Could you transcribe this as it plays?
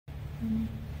Mm.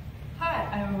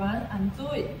 Hi everyone, I'm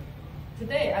Zoe.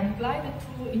 Today I'm glad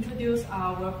to introduce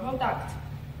our product,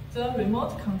 the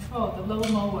remote controlled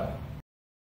lawnmower.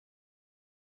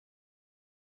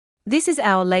 This is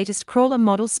our latest crawler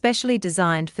model specially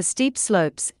designed for steep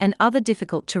slopes and other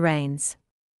difficult terrains.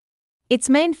 Its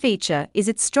main feature is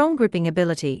its strong gripping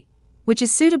ability, which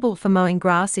is suitable for mowing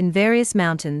grass in various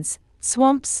mountains,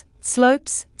 swamps,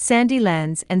 slopes, sandy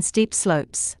lands and steep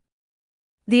slopes.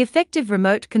 The effective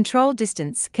remote control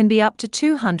distance can be up to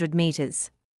 200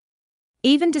 meters.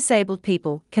 Even disabled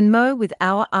people can mow with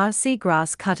our RC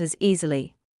grass cutters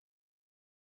easily.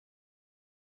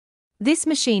 This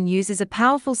machine uses a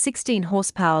powerful 16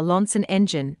 horsepower Lonson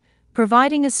engine,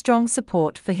 providing a strong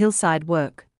support for hillside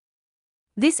work.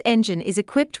 This engine is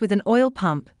equipped with an oil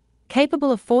pump,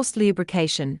 capable of forced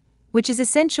lubrication, which is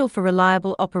essential for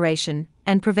reliable operation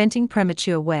and preventing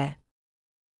premature wear.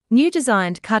 New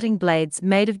designed cutting blades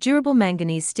made of durable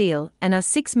manganese steel and are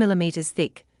 6 mm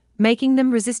thick, making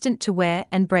them resistant to wear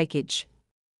and breakage.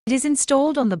 It is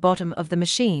installed on the bottom of the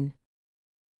machine.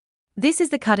 This is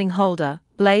the cutting holder,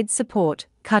 blades support,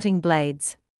 cutting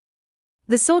blades.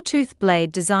 The sawtooth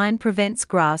blade design prevents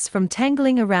grass from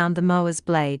tangling around the mower's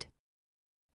blade.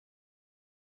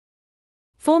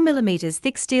 4 mm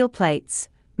thick steel plates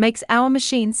makes our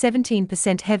machine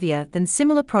 17% heavier than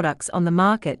similar products on the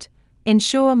market,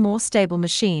 ensure a more stable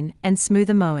machine and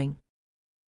smoother mowing.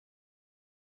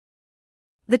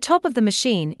 The top of the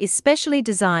machine is specially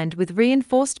designed with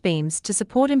reinforced beams to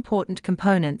support important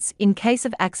components in case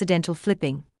of accidental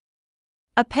flipping.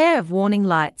 A pair of warning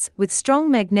lights with strong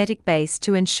magnetic base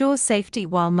to ensure safety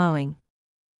while mowing.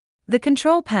 The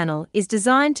control panel is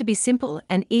designed to be simple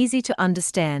and easy to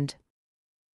understand.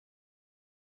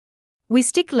 We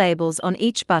stick labels on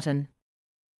each button.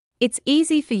 It's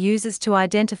easy for users to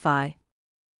identify.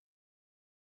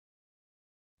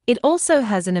 It also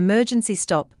has an emergency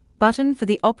stop button for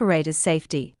the operator's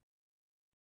safety.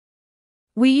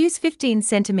 We use 15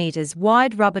 cm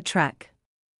wide rubber track.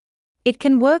 It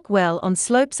can work well on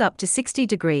slopes up to 60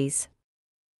 degrees.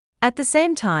 At the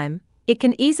same time, it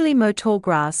can easily mow tall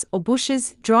grass or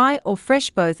bushes, dry or fresh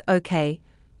both okay,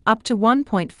 up to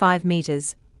 1.5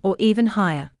 meters, or even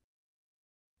higher.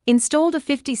 Installed a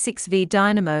 56V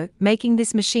dynamo, making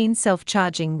this machine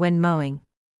self-charging when mowing.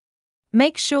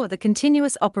 Make sure the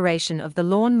continuous operation of the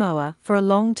lawn mower for a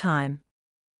long time.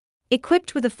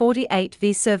 Equipped with a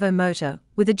 48V servo motor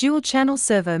with a dual-channel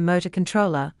servo motor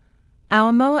controller,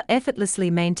 our mower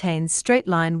effortlessly maintains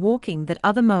straight-line walking that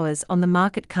other mowers on the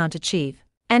market can't achieve,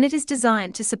 and it is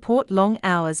designed to support long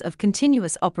hours of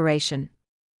continuous operation.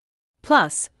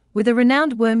 Plus, with a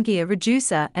renowned worm gear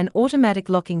reducer and automatic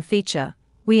locking feature,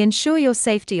 we ensure your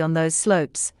safety on those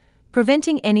slopes,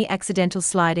 preventing any accidental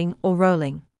sliding or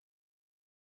rolling.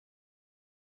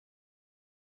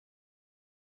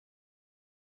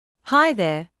 Hi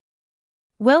there.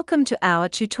 Welcome to our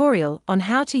tutorial on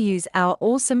how to use our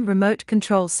awesome remote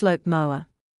control slope mower.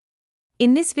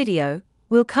 In this video,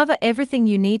 we'll cover everything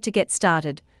you need to get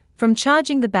started, from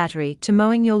charging the battery to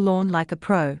mowing your lawn like a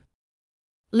pro.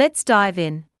 Let's dive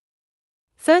in.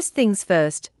 First things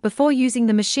first, before using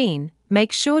the machine,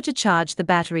 make sure to charge the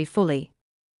battery fully.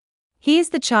 Here's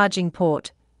the charging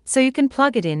port, so you can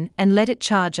plug it in and let it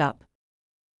charge up.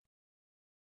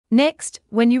 Next,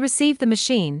 when you receive the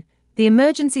machine, the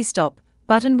emergency stop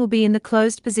button will be in the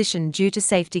closed position due to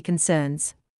safety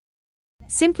concerns.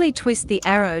 Simply twist the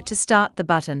arrow to start the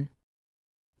button.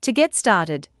 To get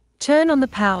started, turn on the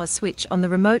power switch on the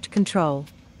remote control.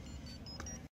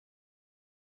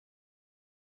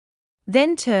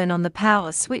 Then turn on the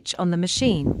power switch on the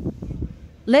machine.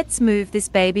 Let's move this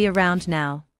baby around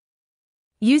now.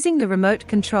 Using the remote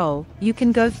control, you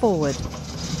can go forward,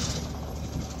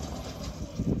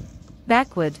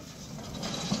 backward,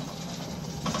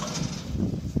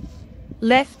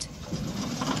 left,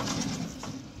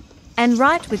 and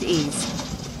right with ease.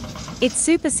 It's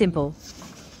super simple.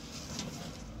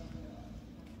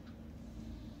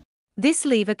 This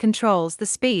lever controls the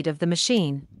speed of the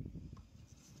machine.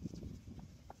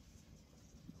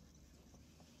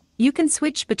 You can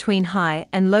switch between high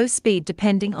and low speed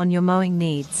depending on your mowing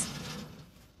needs.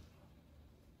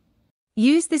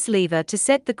 Use this lever to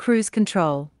set the cruise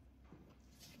control.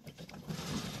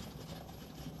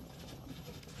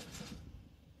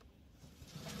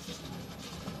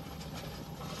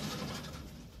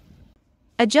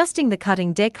 Adjusting the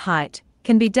cutting deck height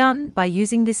can be done by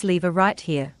using this lever right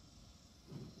here.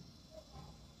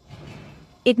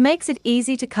 It makes it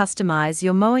easy to customize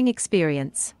your mowing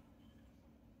experience.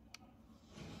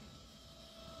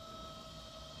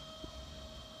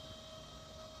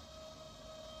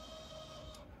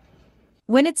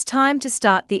 When it's time to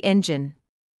start the engine,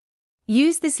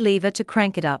 use this lever to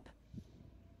crank it up.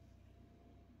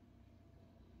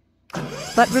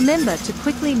 But remember to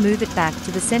quickly move it back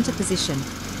to the center position.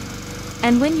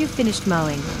 And when you've finished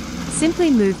mowing,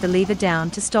 simply move the lever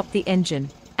down to stop the engine.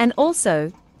 And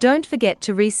also, don't forget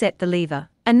to reset the lever.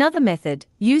 Another method,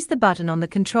 use the button on the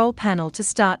control panel to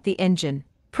start the engine.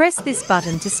 Press this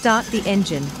button to start the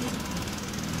engine.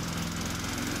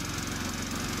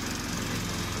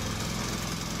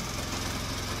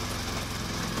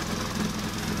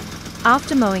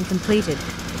 After mowing completed,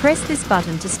 press this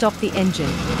button to stop the engine.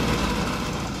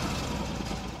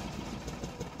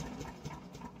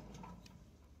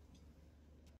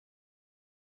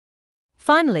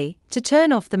 Finally, to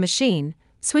turn off the machine,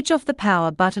 switch off the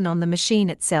power button on the machine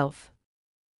itself,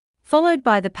 followed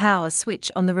by the power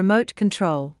switch on the remote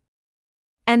control.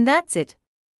 And that's it.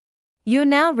 You're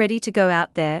now ready to go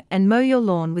out there and mow your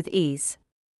lawn with ease.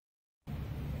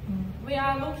 We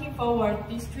are looking forward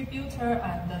distributor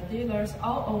and dealers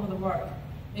all over the world.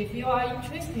 If you are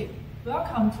interested,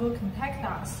 welcome to contact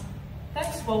us.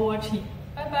 Thanks for watching.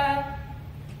 Bye bye.